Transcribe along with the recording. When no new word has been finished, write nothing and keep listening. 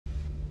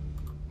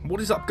What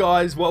is up,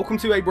 guys? Welcome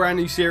to a brand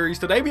new series.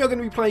 Today we are going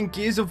to be playing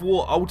Gears of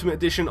War Ultimate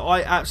Edition.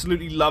 I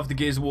absolutely love the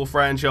Gears of War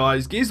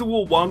franchise. Gears of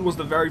War 1 was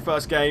the very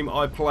first game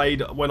I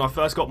played when I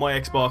first got my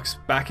Xbox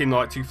back in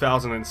like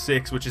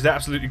 2006, which is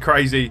absolutely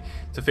crazy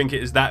to think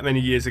it is that many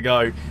years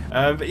ago.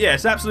 But yeah,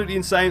 it's absolutely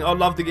insane. I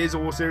love the Gears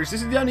of War series.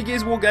 This is the only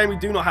Gears of War game we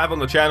do not have on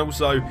the channel,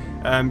 so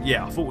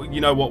yeah, I thought,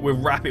 you know what,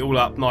 we'll wrap it all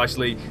up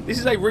nicely. This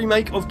is a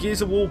remake of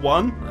Gears of War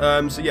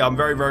 1, so yeah, I'm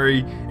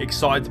very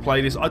excited to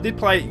play this. I did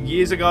play it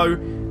years ago,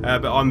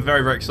 but I'm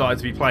very excited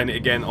to be playing it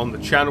again on the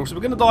channel. So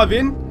we're going to dive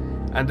in,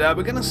 and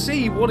we're going to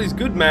see what is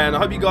good, man. I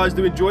hope you guys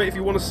do enjoy it. If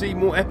you want to see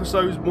more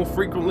episodes more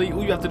frequently,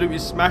 all you have to do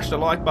is smash the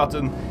like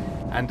button.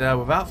 And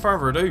without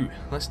further ado,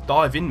 let's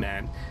dive in,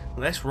 man.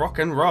 Let's rock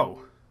and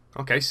roll.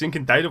 Okay,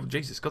 syncing data.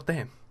 Jesus,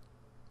 goddamn.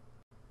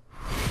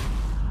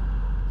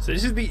 So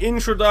this is the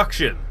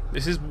introduction.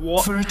 This is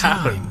what For a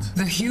time, happened.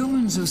 the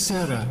humans of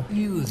Serra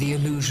knew the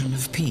illusion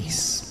of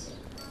peace.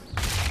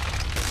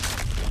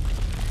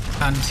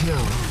 Until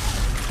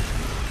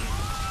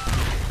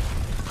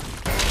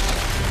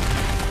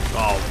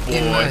Oh boy.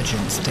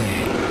 Emergence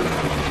Day.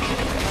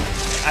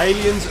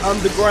 Aliens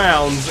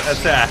underground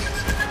attacked.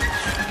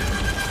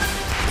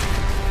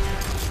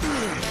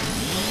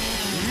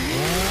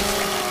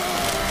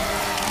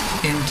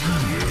 In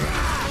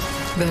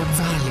time, their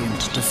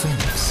valiant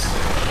defense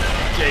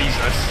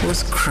Jesus.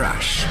 was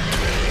crushed,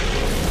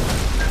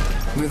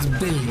 with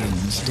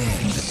billions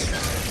dead.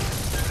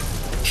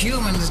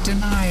 Humans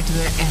denied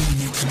their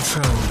enemy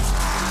control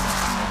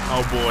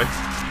Oh boy.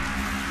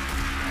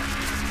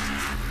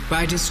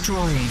 by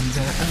destroying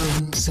their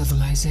own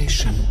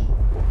civilization.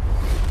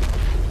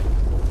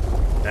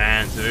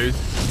 Damn, dude.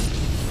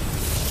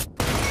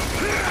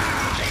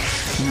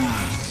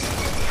 Now,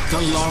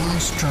 the long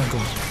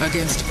struggle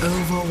against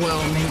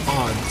overwhelming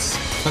odds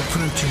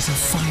approaches a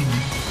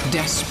final,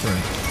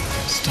 desperate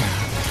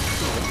stand.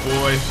 Oh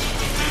boy.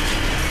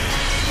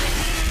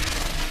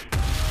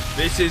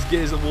 This is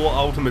Gears of War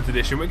Ultimate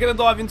Edition. We're going to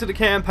dive into the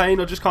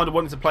campaign. I just kind of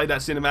wanted to play that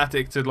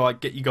cinematic to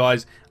like get you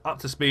guys up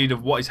to speed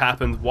of what has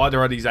happened, why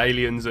there are these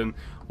aliens, and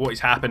what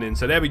is happening.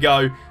 So there we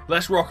go.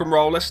 Let's rock and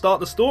roll. Let's start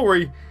the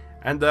story,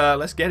 and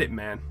let's get it,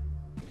 man.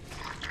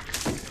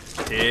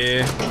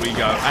 Here we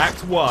go.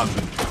 Act 1.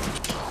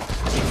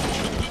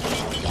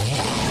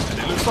 And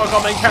it looks like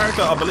our main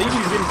character, I believe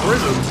he's in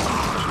prison.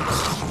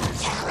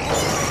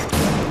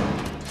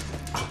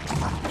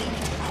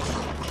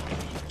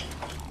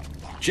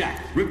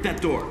 Jack, rip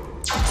that door.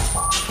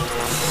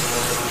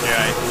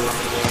 Okay.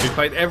 We've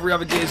played every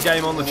other Gears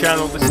game on the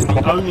channel. This is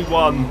the only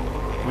one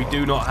we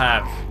do not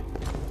have.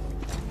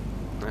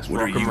 Let's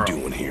What are rock and you roll.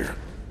 doing here?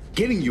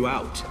 Getting you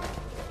out.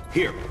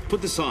 Here,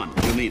 put this on.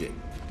 You'll need it.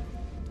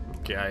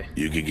 Okay.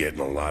 You could get in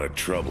a lot of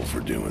trouble for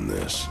doing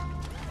this.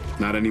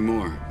 Not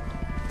anymore.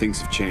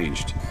 Things have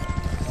changed.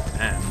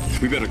 Damn.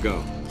 We better go.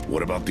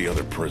 What about the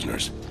other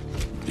prisoners?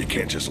 You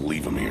can't just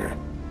leave them here.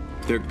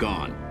 They're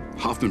gone.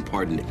 Hoffman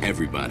pardoned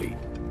everybody.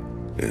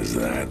 Is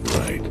that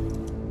right?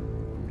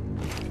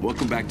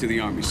 Welcome back to the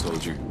army,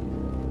 soldier.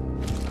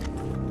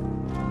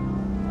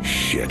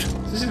 Shit.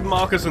 This is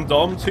Marcus and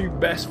Dom, two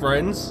best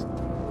friends.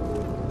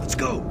 Let's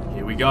go.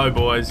 Here we go,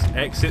 boys.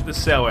 Exit the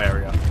cell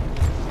area.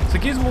 So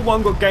Gears of War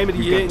 1 got Game of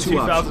the Year in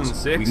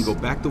 2006. We can go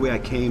back the way I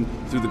came,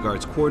 through the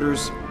guards'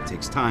 quarters. It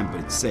takes time,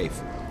 but it's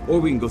safe. Or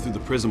we can go through the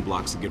prison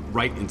blocks and get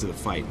right into the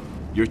fight.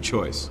 Your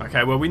choice.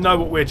 Okay, well, we know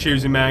what we're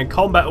choosing, man.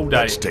 Combat all day.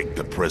 Let's take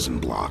the prison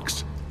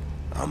blocks.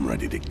 I'm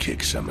ready to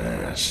kick some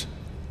ass.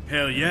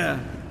 Hell yeah.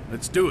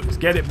 Let's do it. Let's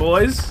get it,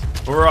 boys.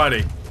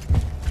 Alrighty.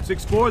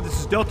 6-4, this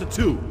is Delta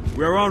 2.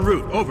 We're en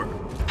route. Over.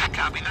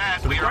 Copy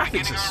that. So the We are graphics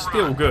beginning are our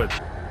still run. good.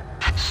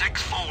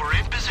 6-4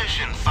 in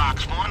position.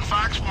 Fox 1,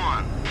 Fox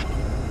 1.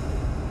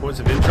 Points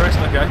of interest,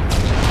 okay.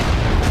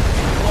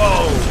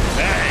 Whoa,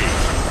 hey.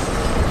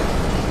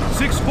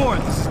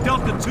 6-4, this is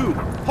Delta 2.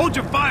 Hold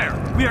your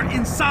fire. We are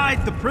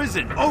inside the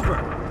prison.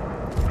 Over.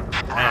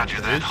 Roger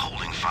that.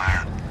 Holding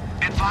fire.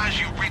 Advise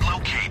you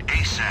relocate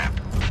ASAP.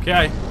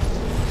 Okay.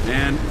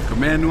 Man, if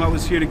Command knew I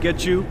was here to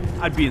get you,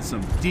 I'd be in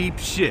some deep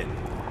shit.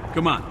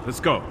 Come on, let's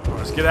go.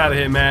 Let's get out of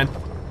here, man.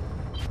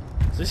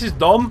 So this is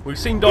Dom. We've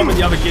seen Dom in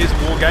the other Gears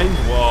of War games.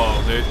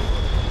 Whoa, dude.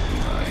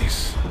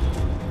 Nice.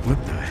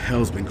 What the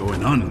hell's been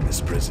going on in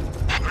this prison?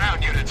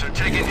 Ground units are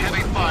taking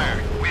heavy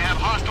fire. We have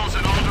hostiles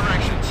in all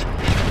directions.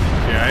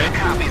 Okay.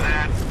 Copy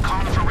that.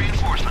 Calling for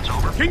reinforcements.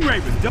 Over. King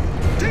Raven,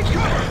 take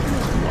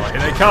cover. Alright,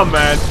 here they come,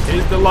 man.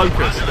 Here's the Locust.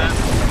 Roger that.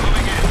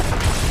 Moving in.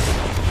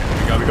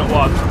 Here we go, we got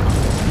one.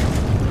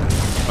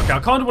 Okay, I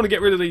kind of want to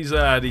get rid of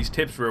these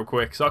tips real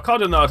quick. So I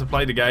kind of know how to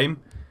play the game.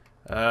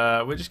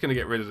 We're just going to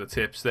get rid of the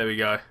tips. There we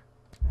go.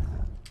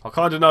 I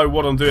kind of know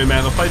what I'm doing,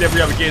 man. I've played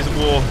every other Gears of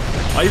War.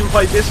 I even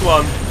played this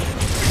one.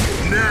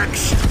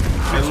 Next!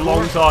 A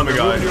long time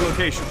ago. Move your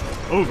location.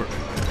 Over.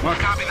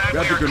 Marcus, Copy that.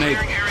 grab We the are grenade.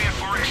 clearing area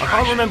for I extraction.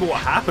 can't remember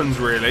what happens,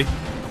 really.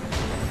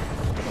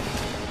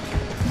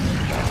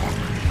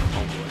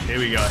 Here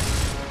we go.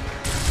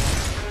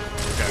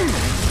 Okay.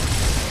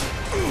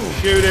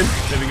 Shoot him.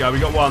 There we go, we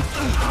got one.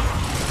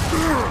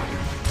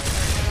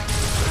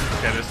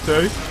 Okay, there's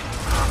two.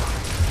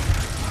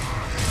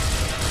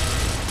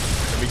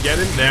 Can we get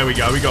him? There we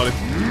go. We got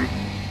him.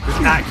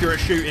 Good accurate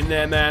shooting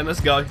there, man. Let's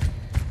go.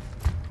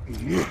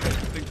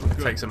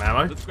 Take some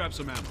ammo. Let's grab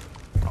some ammo.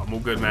 I'm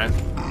all good, man.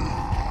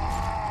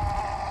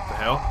 What the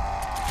hell?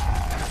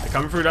 They're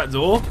coming through that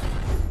door?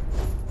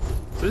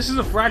 So this is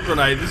a frag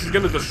grenade. This is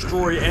going to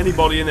destroy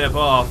anybody in their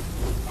path.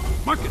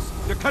 Marcus,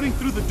 they're cutting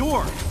through the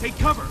door. Take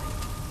cover.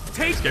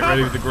 Take cover. Get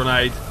ready with the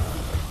grenade.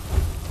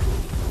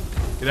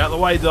 Get out of the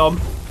way, Dom.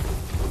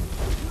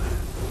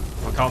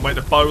 I can't wait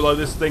to bolo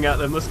this thing at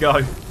them. Let's go.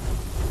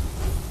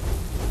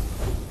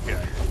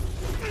 Okay.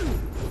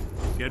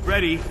 Get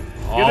ready.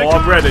 Oh,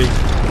 I'm ready.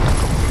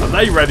 Are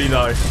they ready,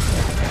 though?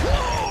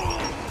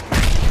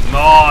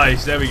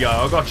 Nice. There we go.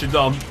 I got you,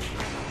 Dom.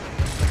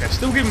 Okay,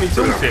 still giving me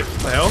tooltips.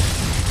 What the hell?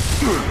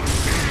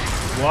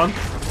 One.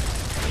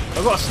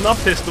 I've got a snub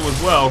pistol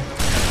as well.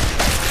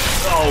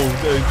 Oh,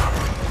 dude.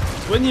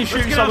 When you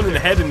shoot someone in the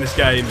head in this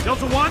game,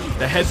 Delta 1,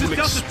 the head will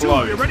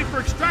explode. We're ready for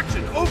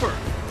extraction. Over.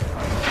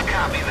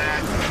 Copy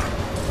that.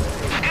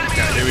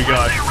 Okay, here we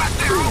go.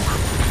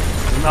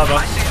 Another.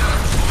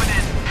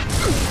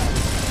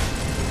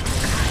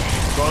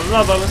 Got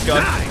another. Let's go.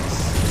 Nice.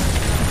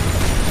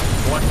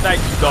 What?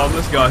 Thank you, Dom.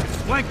 Let's go.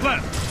 Flank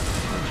left.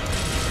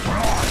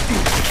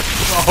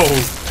 Oh,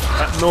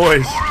 that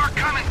noise. More are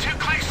coming. Too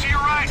close to your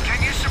right.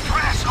 Can you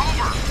suppress?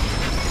 Over.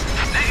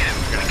 Negative.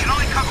 We can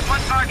only cover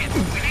one target.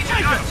 We need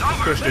your guns.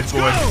 Over. Push this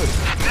boy.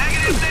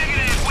 Negative,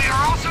 negative. We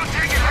are also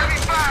taking heavy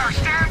fire.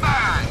 Stand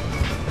by.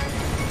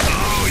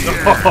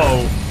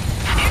 Oh,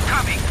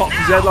 Incoming. popped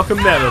his head like a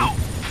melon.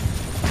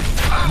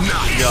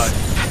 Nice. Go.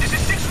 This is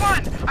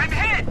 6-1. I'm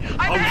hit.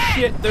 I'm Oh hit.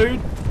 shit, dude.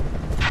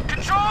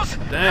 Controls.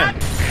 Damn.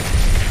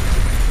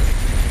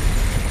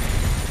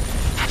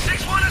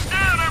 6-1 is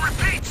down. I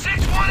repeat,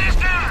 6-1 is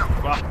down.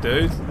 Fuck,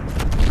 dude.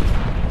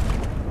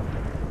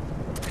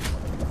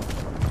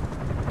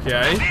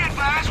 Okay. Be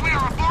advised, we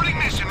are aborting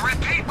mission.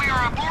 Repeat, we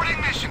are aborting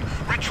mission.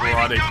 Retrieving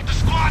Alrighty. Delta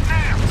Squad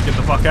now. Let's get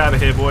the fuck out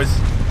of here, boys.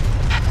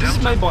 This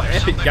is made by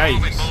There's Epic something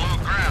moving Games. below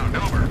ground.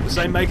 Over. The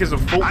same makers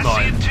of I see it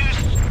Fortnite. too.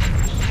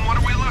 What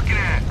are we looking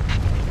at?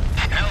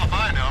 Hell if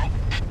I know.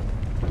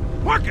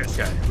 Marcus,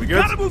 Okay, we we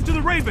good? gotta move to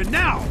the Raven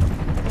now.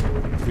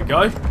 Here we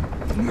go. Go,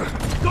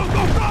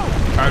 go, go.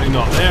 Apparently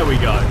not. There we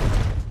go.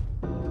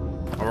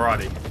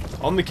 Alrighty.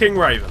 On the King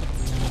Raven.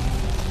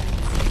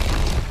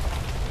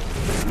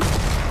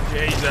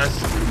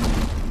 Jesus.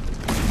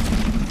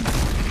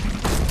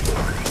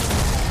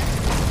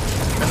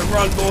 Better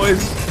run,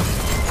 boys.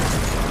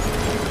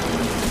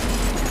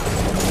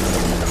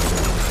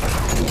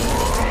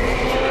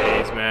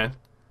 Jeez, man.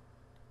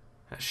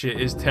 That shit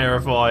is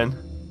terrifying.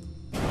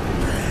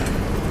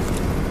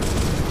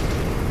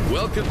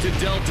 Welcome to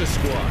Delta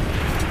Squad.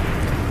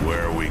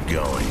 Where are we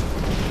going?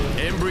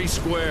 Embry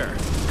Square.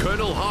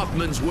 Colonel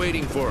Hoffman's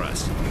waiting for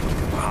us.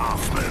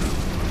 Hoffman.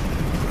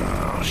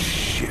 Oh,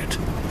 shit.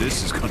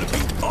 This is gonna be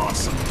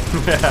awesome.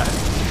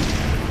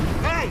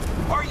 Hey,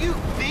 are you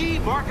the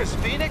Marcus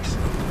Phoenix?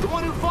 The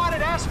one who fought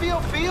at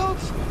Asfield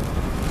Fields?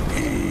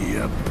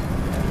 Yep.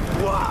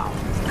 Wow,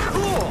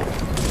 cool!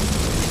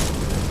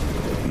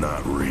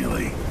 Not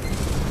really.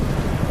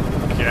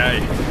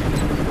 Okay.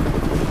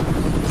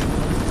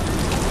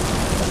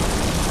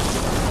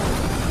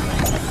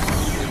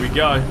 Here we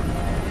go.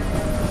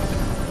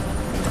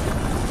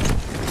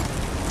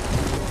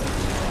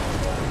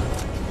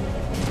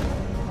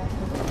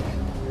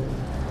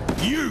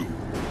 You!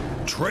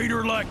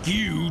 Traitor like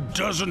you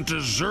doesn't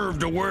deserve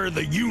to wear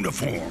the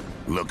uniform.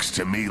 Looks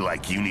to me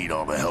like you need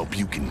all the help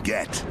you can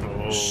get.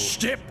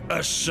 Step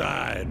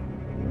aside.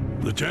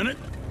 Lieutenant,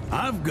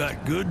 I've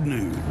got good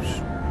news.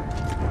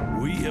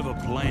 We have a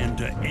plan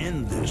to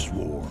end this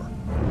war.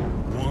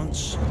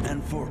 Once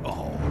and for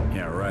all.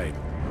 Yeah, right.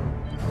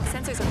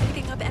 Sensors are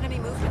picking up enemy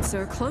movement,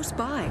 sir, close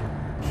by.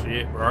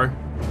 Shit, bro.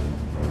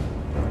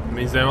 It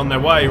means they're on their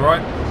way,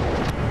 right?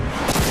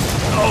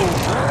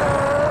 Oh!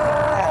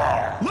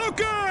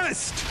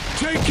 Locust!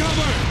 Take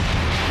cover!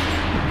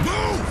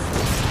 Move!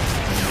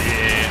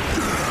 Yeah.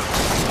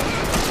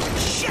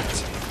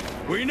 Shit!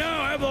 We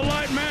now have the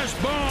light mass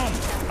bomb.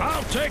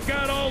 I'll take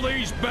out all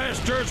these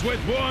bastards with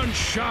one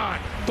shot.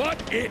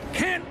 But it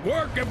can't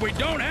work if we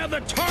don't have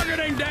the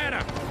targeting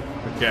data.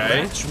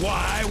 Okay. That's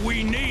why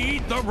we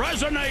need the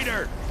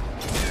resonator.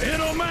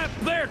 It'll map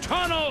their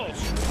tunnels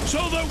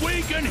so that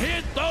we can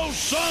hit those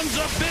sons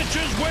of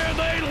bitches where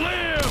they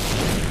live.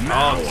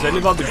 Oh, send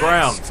him on the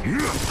ground.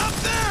 Up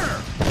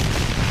there!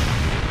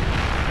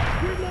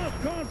 We've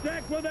lost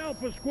contact with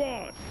Alpha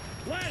Squad.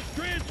 Last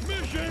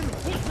transmission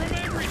was from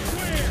Embry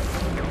Square.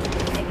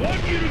 I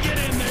want you to get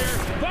in there,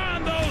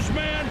 find those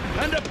men,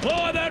 and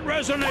deploy that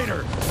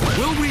resonator.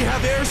 Will we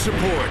have air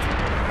support?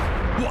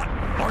 What?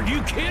 Are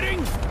you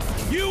kidding?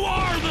 You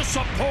are the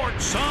support,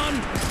 son.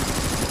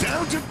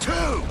 Down to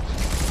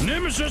 2!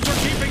 Nemesis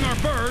are keeping our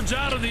birds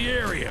out of the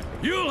area.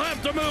 You'll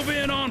have to move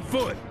in on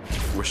foot.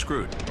 We're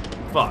screwed.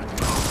 Fuck.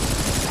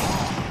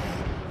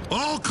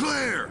 All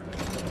clear.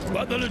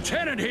 But the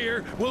lieutenant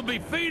here will be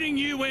feeding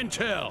you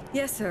intel.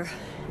 Yes, sir.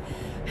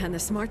 And the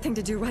smart thing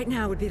to do right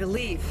now would be to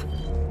leave.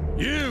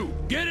 You,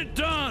 get it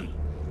done.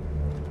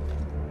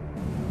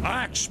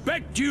 I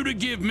expect you to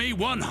give me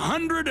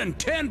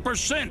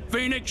 110%,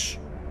 Phoenix.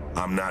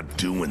 I'm not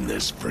doing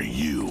this for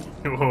you.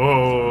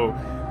 Whoa,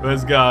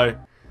 let's go.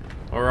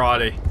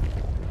 Alrighty.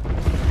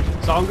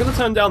 So I'm gonna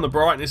turn down the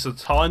brightness a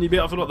tiny bit.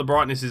 I feel like the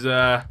brightness is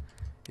a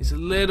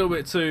little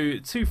bit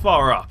too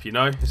far up. You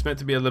know, it's meant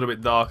to be a little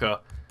bit darker.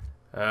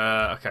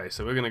 Okay,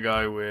 so we're gonna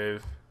go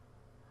with.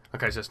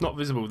 Okay, so it's not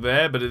visible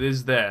there, but it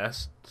is there.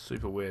 That's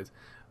super weird.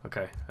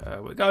 Okay,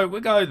 we'll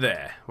go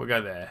there. We'll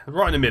go there,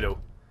 right in the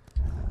middle.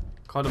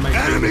 Kind of makes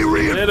it a little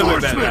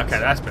bit better. Okay,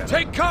 that's better.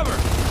 Take cover.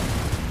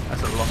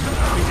 That's a lot better.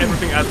 I think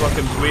everything had like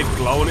a weird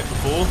glow on it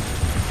before.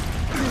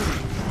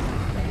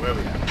 Where are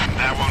we at?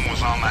 That one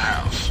was on the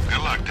house.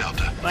 Good luck,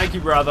 Delta. Thank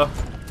you, brother.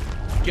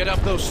 Get up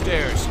those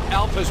stairs.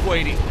 Alpha's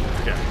waiting.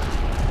 Okay.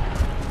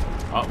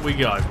 Up we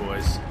go,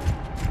 boys.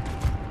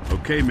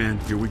 Okay, man,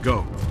 here we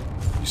go.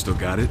 You still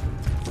got it?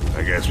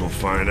 I guess we'll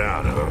find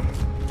out, huh?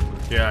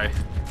 Okay.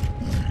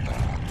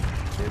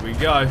 Here we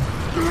go.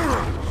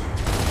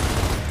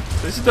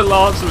 This is the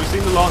Lancer. We've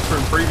seen the Lancer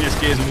in previous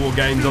Gears of War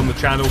games on the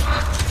channel.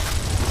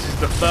 This is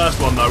the first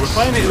one, though. We're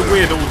playing it in a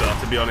weird order,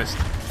 to be honest.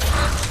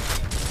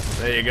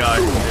 There you go.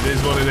 It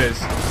is what it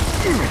is.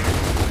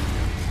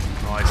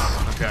 Nice.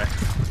 Okay.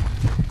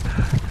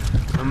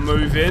 And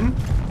move in.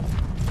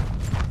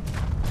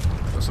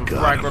 Got some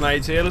frag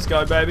grenades here. Let's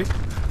go, baby.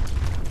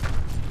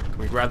 Can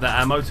we grab that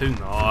ammo too?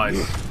 Nice.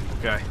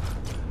 Okay.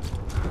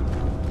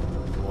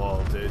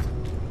 Whoa, dude.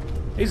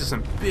 These are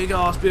some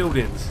big-ass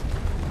buildings.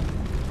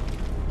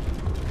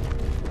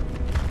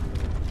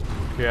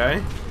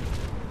 Okay.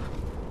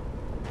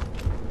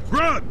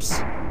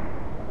 Grubs!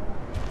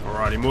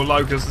 Alrighty, more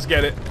locusts. Let's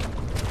get it.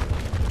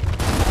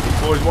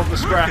 These boys want the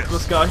scrap.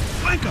 Let's go.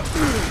 Flank 'em!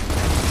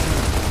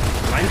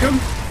 Flank them?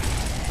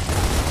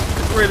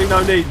 There's really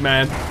no need,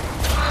 man. I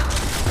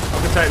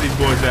can take these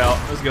boys out.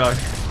 Let's go.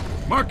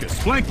 Marcus,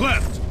 flank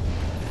left!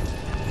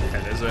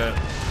 Okay, there's a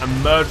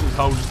emergence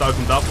hole just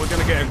opened up. We're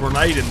going to get a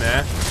grenade in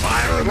there.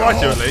 Fire Right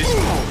to at least.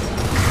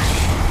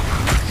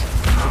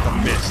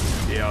 I missed.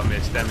 Yeah, I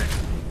missed. Damn it.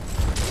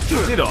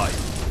 Did I?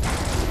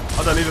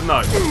 I don't even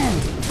know.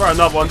 Throw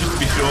another one just to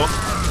be sure.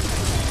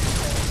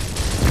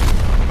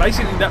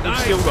 Basically, that will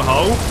seal the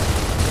hole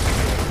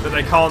that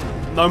they can't.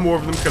 No more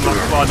of them can like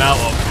climb out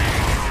of.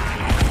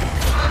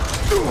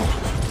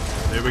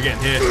 There we're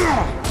getting hit.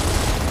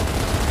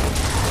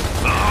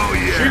 Oh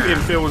yeah.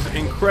 Shooting feels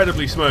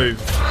incredibly smooth.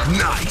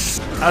 Nice.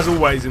 As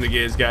always in the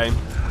Gears game.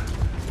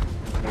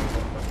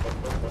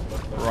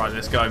 Right,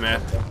 let's go,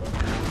 man.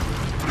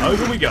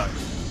 Over we go.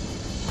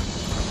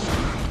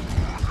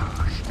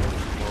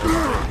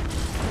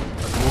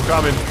 There's more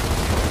coming.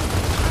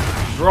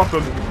 Drop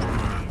them.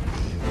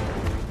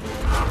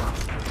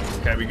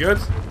 Okay, we good?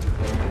 Is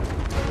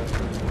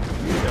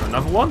there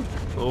another one?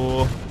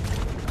 Or...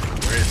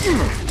 There is.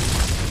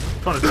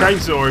 Trying to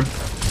chainsaw him.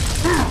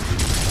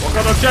 What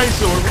kind of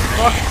chainsaw him?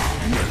 What the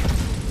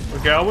fuck?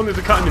 Okay, I wanted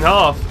to cut him in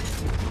half.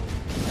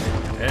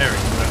 There he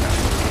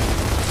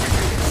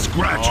is.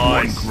 Scratch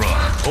Nice. one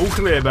grub. All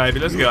clear, baby.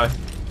 Let's go.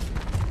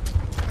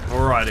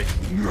 Alrighty.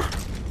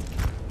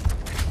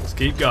 Let's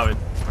keep going.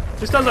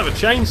 This does have a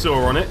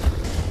chainsaw on it.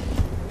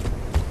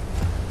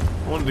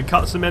 I wanted to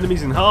cut some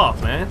enemies in half,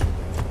 man.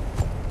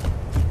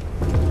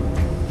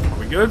 Are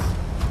we good?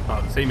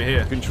 Oh, the team are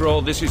here.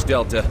 Control, this is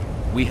Delta.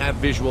 We have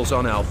visuals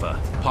on Alpha.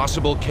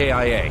 Possible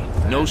KIA.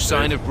 No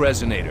sign of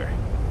Resonator.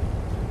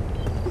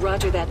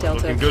 Roger that,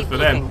 Delta. Looking good Keep for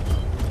them. looking.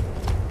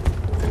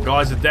 The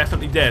guys are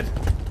definitely dead.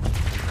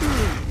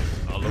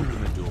 I'll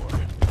open the door.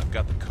 I've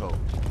got the code.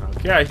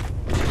 Okay.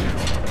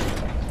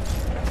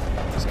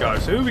 Let's go.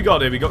 So who we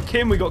got here? We got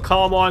Kim, we got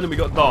Carmine, and we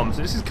got Dom.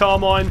 So this is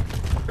Carmine.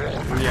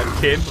 And we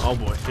have Kim. Oh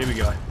boy, here we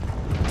go.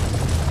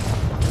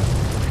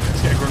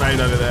 Let's get a grenade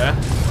over there.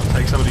 I'll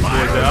take some of these boys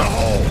out.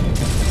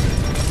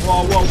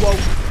 Whoa, whoa, whoa.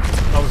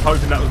 I was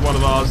hoping that was one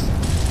of ours.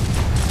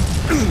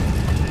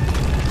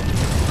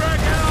 Frag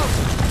out!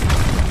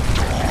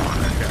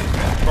 Okay.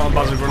 Try and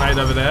buzz a grenade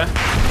over there.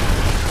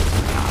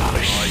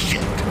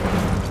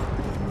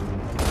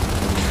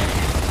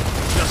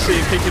 Just see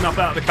him picking up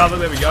out of the cover.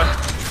 There we go.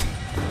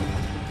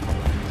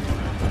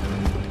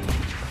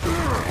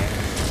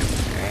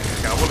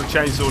 Okay, I want to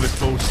chainsaw this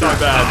ball so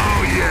bad.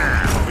 Oh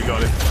yeah. Oh, we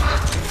got it.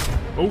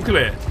 All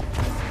clear.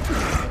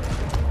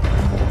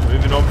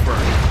 Moving on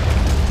through.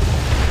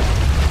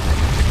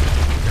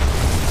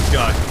 Let's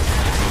go.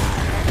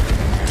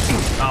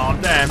 Oh,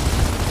 damn.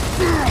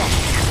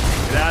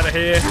 Get out of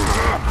here.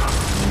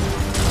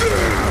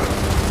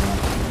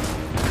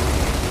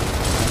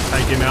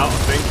 Take him out, I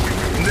think.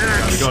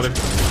 Yeah, we got him.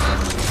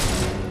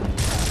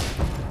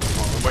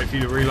 I'll wait for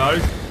you to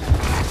reload.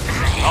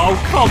 Oh,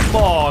 come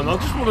on. I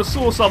just want to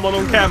saw someone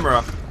on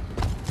camera.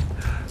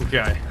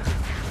 Okay.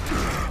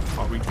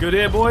 Are we good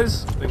here,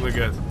 boys? I think we're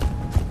good.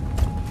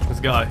 Let's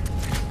go.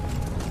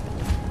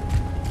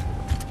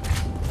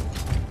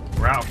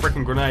 We're out of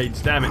freaking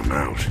grenades, damn it. I'm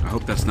out. I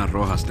hope that's not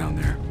Rojas down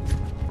there.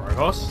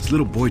 Rojas? This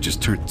little boy just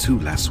turned 2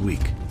 last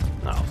week.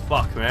 Oh,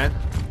 fuck, man.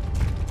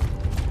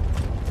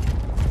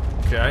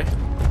 Okay.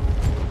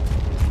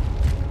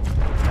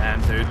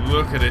 Damn, dude,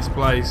 look at this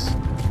place.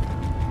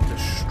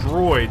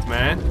 destroyed,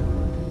 man.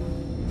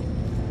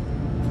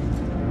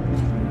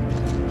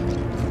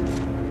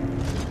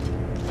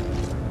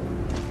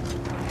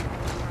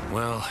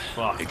 Well,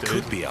 Fuck, it dude.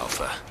 could be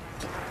Alpha.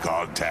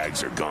 Dog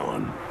tags are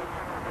gone.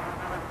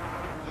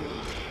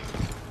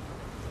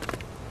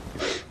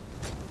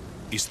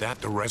 Is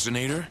that the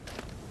resonator?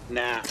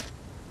 Nah.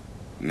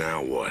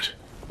 Now what?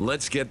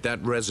 Let's get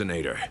that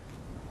resonator.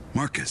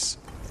 Marcus.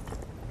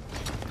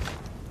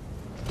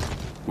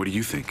 What do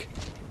you think?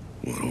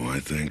 What do I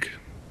think?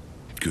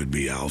 Could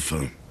be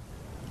Alpha,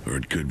 or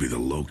it could be the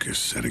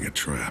Locust setting a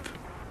trap.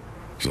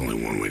 There's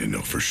only one way to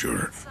know for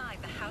sure. Inside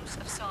the House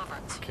of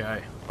Sovereigns.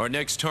 Okay. Our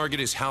next target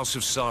is House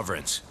of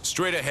Sovereigns.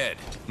 Straight ahead.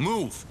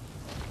 Move!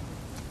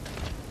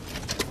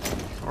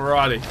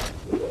 Alrighty.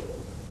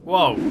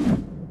 Whoa.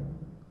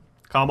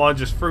 Carmine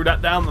just threw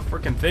that down the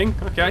freaking thing.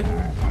 Okay.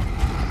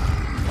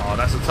 Oh,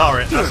 that's a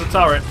turret. That's a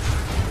turret.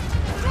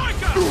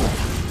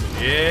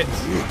 Shit.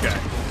 Okay.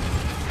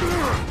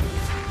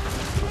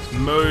 Let's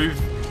move.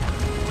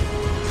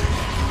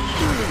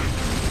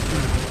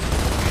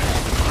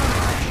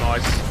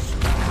 Nice.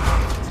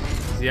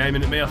 Is he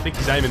aiming at me? I think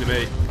he's aiming at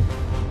me.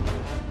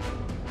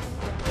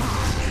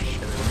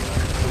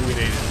 All we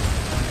need.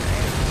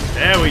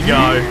 There we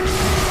go.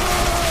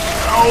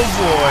 Oh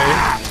boy.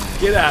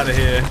 Get out of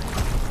here.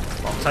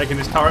 I'm taking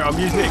this turret. I'm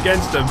using it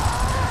against him.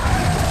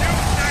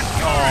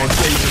 Oh,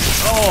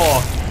 Jesus.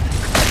 Oh.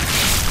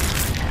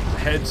 The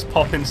head's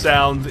popping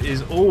sound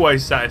is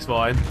always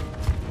satisfying.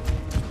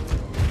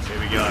 Here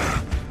we go.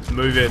 Let's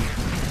move in.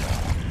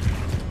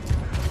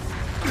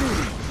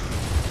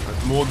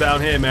 There's more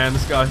down here, man.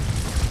 Let's go.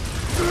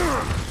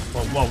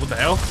 Whoa, what the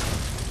hell?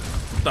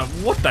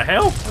 What the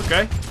hell?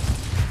 Okay.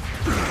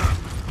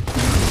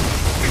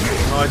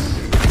 Nice.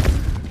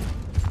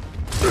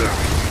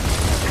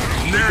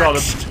 You got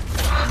him.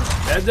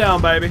 Head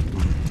down, baby. I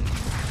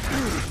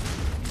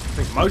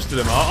think most of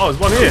them are. Oh, there's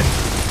one here.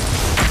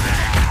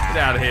 Get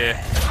out of here.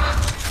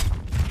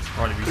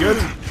 Alright, we good? I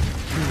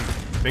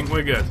think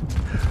we're good.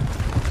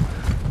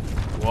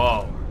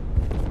 Whoa.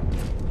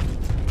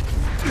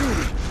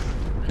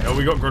 Hell,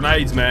 we got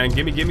grenades, man.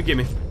 Gimme, gimme,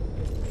 gimme.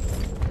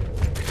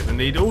 Gonna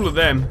need all of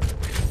them.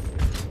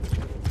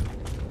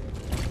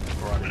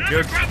 Alright, we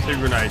good? 2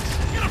 grenades.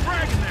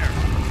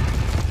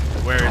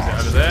 Where is it?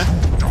 Over there?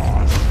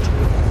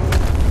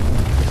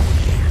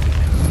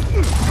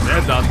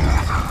 They're done.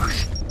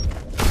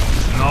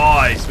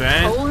 Nice,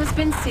 man. Hole has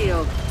been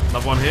sealed.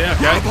 Another one here,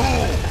 okay.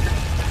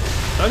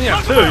 Only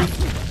have 2.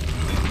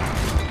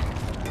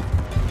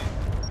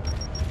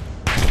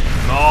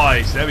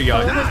 Nice, there we go.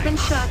 Hole has been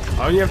shut.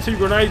 I only have 2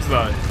 grenades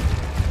though.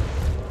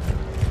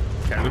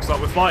 Okay, looks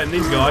like we're fighting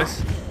these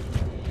guys.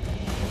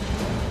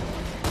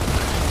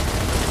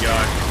 There we go.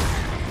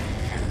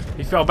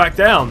 He fell back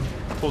down.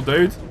 Poor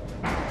dude.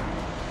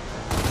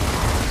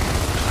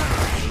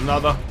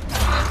 Another.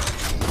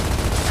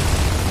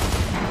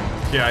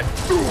 Okay.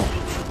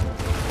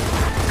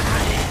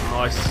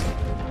 Nice.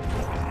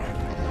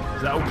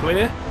 Is that all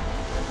clear?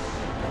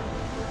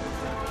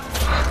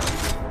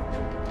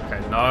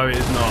 Okay, no, it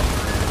is not.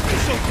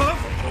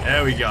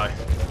 There we go.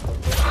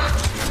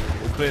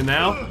 All clear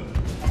now?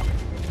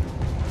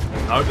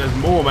 Oh, there's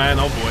more, man.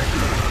 Oh boy.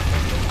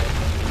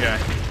 Okay.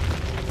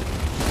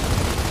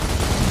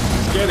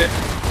 Let's get it.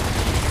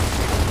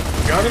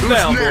 Got him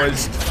down,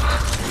 boys.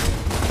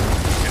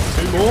 Get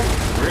 2 more?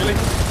 Really?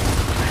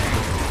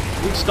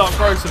 We need to start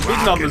throwing some big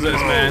numbers at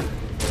us, man.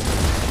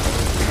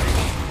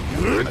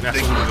 I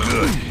think we're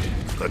good.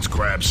 Let's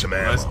grab some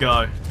ammo. Let's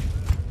go.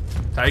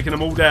 Taking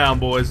them all down,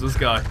 boys. Let's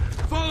go.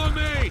 Follow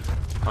me!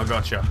 I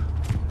gotcha.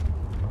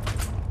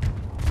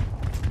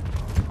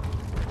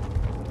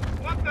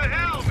 What the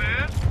hell,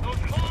 man? Those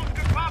holes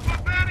could pop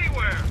up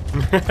anywhere.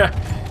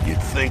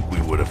 You'd think we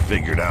would have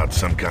figured out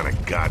some kind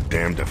of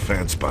goddamn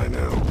defense by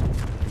now.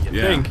 You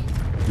think?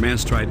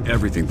 Man's tried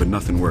everything, but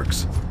nothing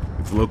works.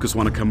 If the locusts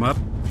want to come up,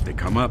 they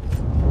come up.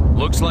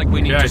 Looks like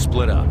we need Okay. to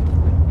split up.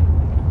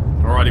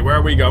 Alrighty, where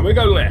are we going? We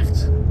go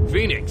left.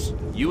 Phoenix,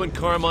 you and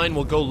Carmine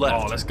will go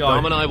left. Oh, let's go.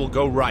 Dom and I will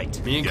go right.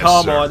 Me and Yes,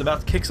 Carmine sir. about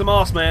to kick some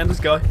ass, man. Let's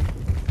go.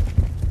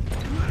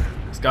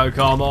 Let's go,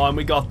 Carmine.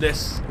 We got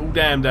this all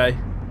damn day.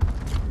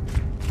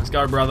 Let's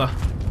go, brother.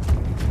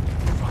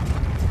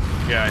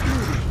 Okay.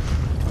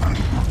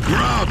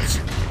 Grubs!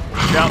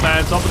 Shout,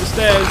 man. Top of the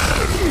stairs.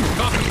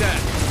 Copy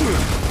that.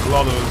 A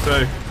lot of them,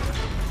 too.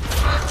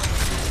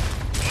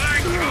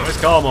 Where's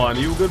Carmine? Are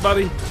you all good,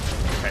 buddy?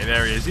 Okay,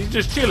 there he is. He's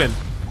just chilling.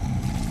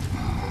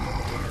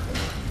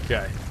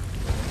 Okay.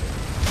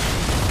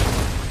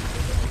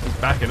 He's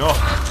backing off.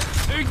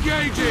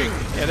 Engaging!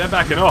 Yeah, they're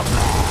backing off.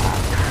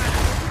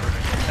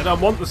 They don't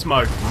want the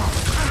smoke.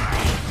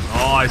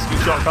 Nice.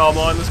 Good shot,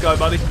 Carmine. Let's go,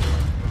 buddy.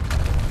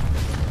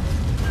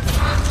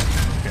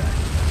 Okay.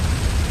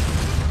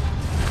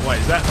 Wait,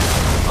 is that...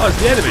 Oh, it's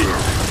the enemy.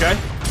 Okay.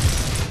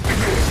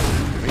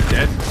 He's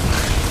dead.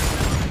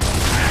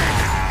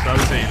 So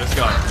is he. Let's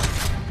go.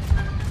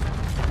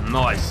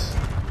 Nice.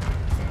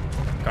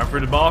 Go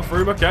through the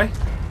bathroom. Okay.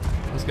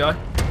 Let's go.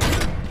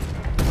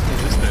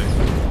 What's this do?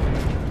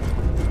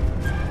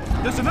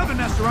 There's another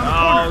nest around the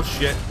corner. Oh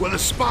shit. With a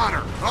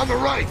spotter on the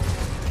right.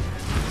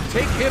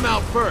 Take him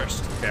out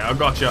first. Okay, I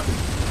gotcha.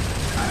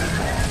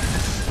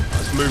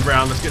 Let's move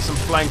around. Let's get some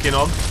flanking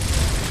on.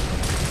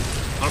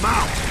 I'm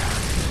out.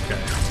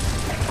 Okay.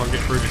 Can't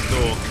get through this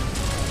door.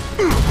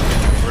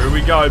 Here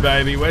we go,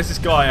 baby. Where's this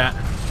guy at?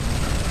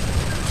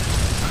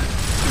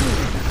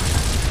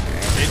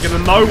 Ain't gonna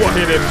know what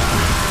hit him.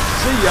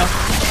 See ya.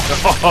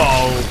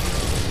 Oh,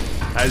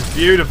 that's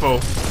beautiful.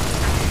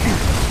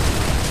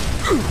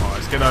 Alright,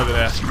 let's get over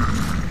there.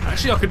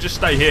 Actually, I could just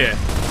stay here.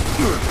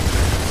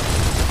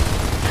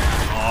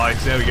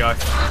 Nice, there we go.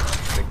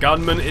 The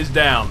gunman is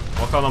down.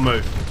 Why can't I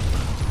move?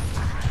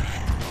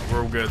 Oh,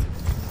 we're all good.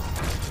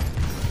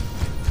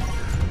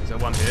 Is there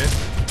one here?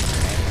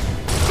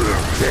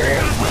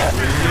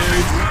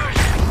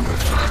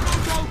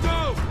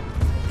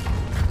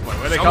 Wait,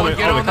 where are they coming? Oh,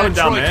 they're coming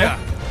down there.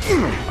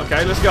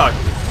 Okay, let's go.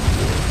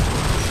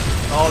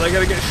 Oh, they're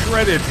gonna get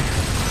shredded.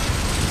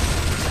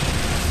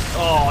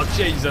 Oh,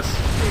 Jesus.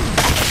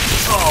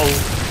 Oh.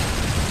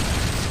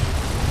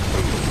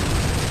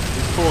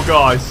 These poor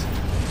guys.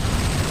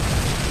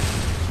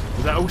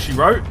 Is that all she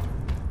wrote?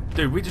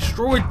 Dude, we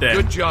destroyed them.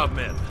 Good job,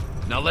 men.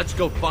 Now let's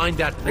go find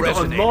that They got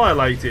resonator.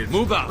 annihilated.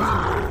 Move out.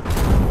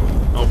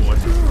 Oh boy.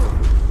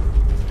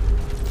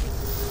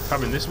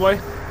 Coming this way.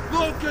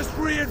 Locust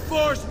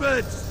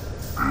reinforcements!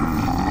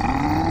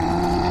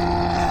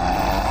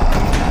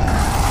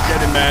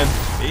 Get him, man.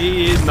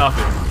 He is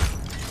nothing.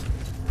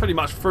 Pretty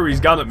much threw his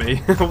gun at me.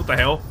 What the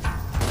hell?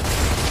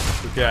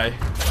 Okay.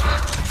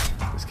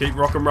 Let's keep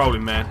rock and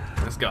rolling, man.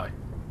 Let's go.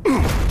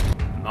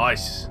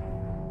 Nice.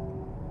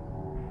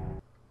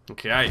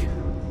 Okay.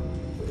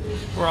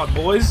 Alright,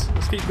 boys.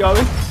 Let's keep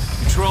going.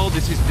 Control,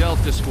 this is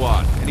Delta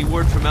Squad. Any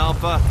word from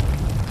Alpha?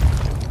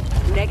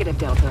 Negative,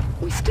 Delta.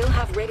 We still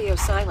have radio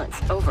silence.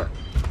 Over.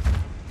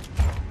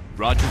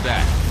 Roger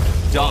that.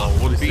 Dom,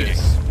 what is Phoenix,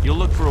 this? you'll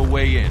look for a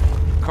way in.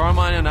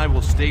 Carmine and I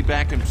will stay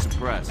back and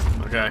suppress.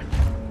 Okay.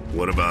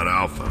 What about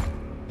Alpha?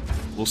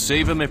 We'll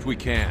save him if we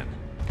can.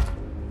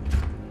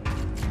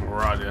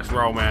 Alright, let's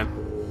roll, man.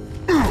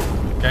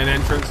 Gain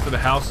entrance to the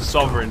House of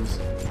Sovereigns.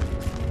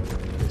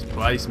 This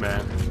place,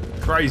 man.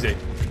 Crazy.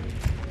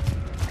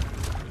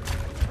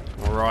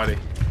 Alrighty.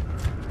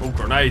 Oh,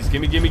 grenades.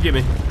 Gimme, gimme,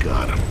 gimme.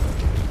 Got him.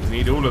 We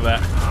need all of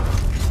that.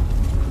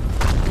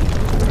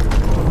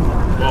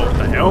 Whoa, what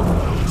the hell?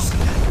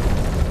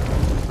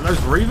 Are those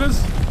Reavers?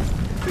 I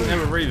think they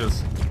were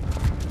Reavers.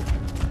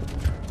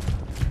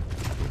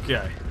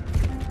 Okay.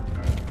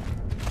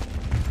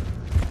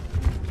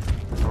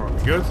 Alright, we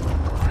good?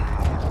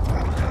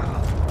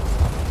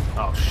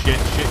 Oh shit,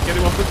 shit, get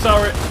him off the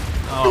turret!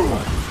 Oh.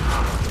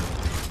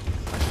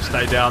 I should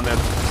stay down then.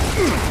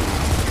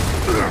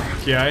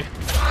 Okay.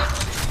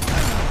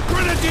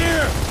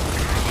 Grenadier!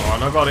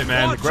 Alright, I got it,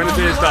 man. The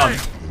Grenadier's done.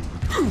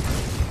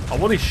 I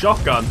want his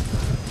shotgun.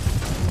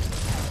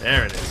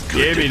 There it is.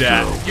 Give me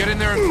that. Get in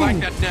there and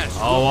flank that nest.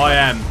 Oh, I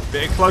am.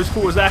 Bit of close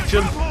quarters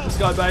action. Let's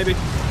go, baby.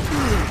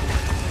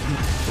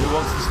 Who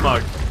wants the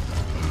smoke?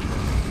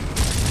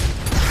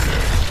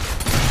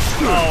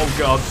 Oh,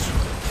 God.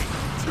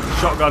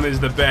 Shotgun is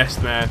the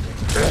best, man.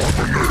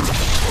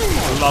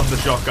 I love the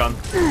shotgun.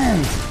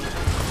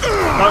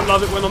 I don't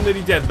love it when I'm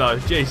nearly dead, though.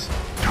 Jeez.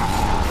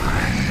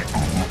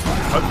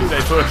 Hopefully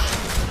they push.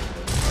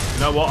 You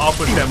know what? I'll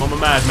push them. I'm a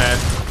madman.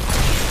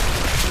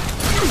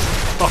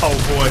 Oh,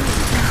 boy.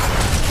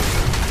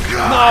 No,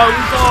 we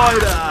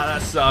died! Ah,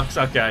 that sucks.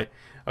 Okay.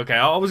 Okay,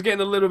 I was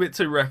getting a little bit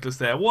too reckless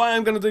there. What I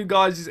am going to do,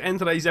 guys, is end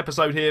today's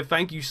episode here.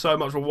 Thank you so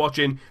much for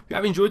watching. If you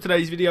have enjoyed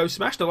today's video,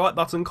 smash the like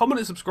button, comment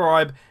and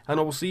subscribe, and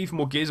I will see you for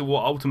more Gears of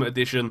War Ultimate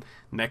Edition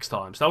next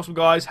time. So, awesome,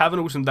 guys. Have an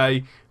awesome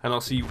day, and I'll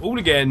see you all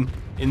again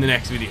in the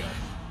next video.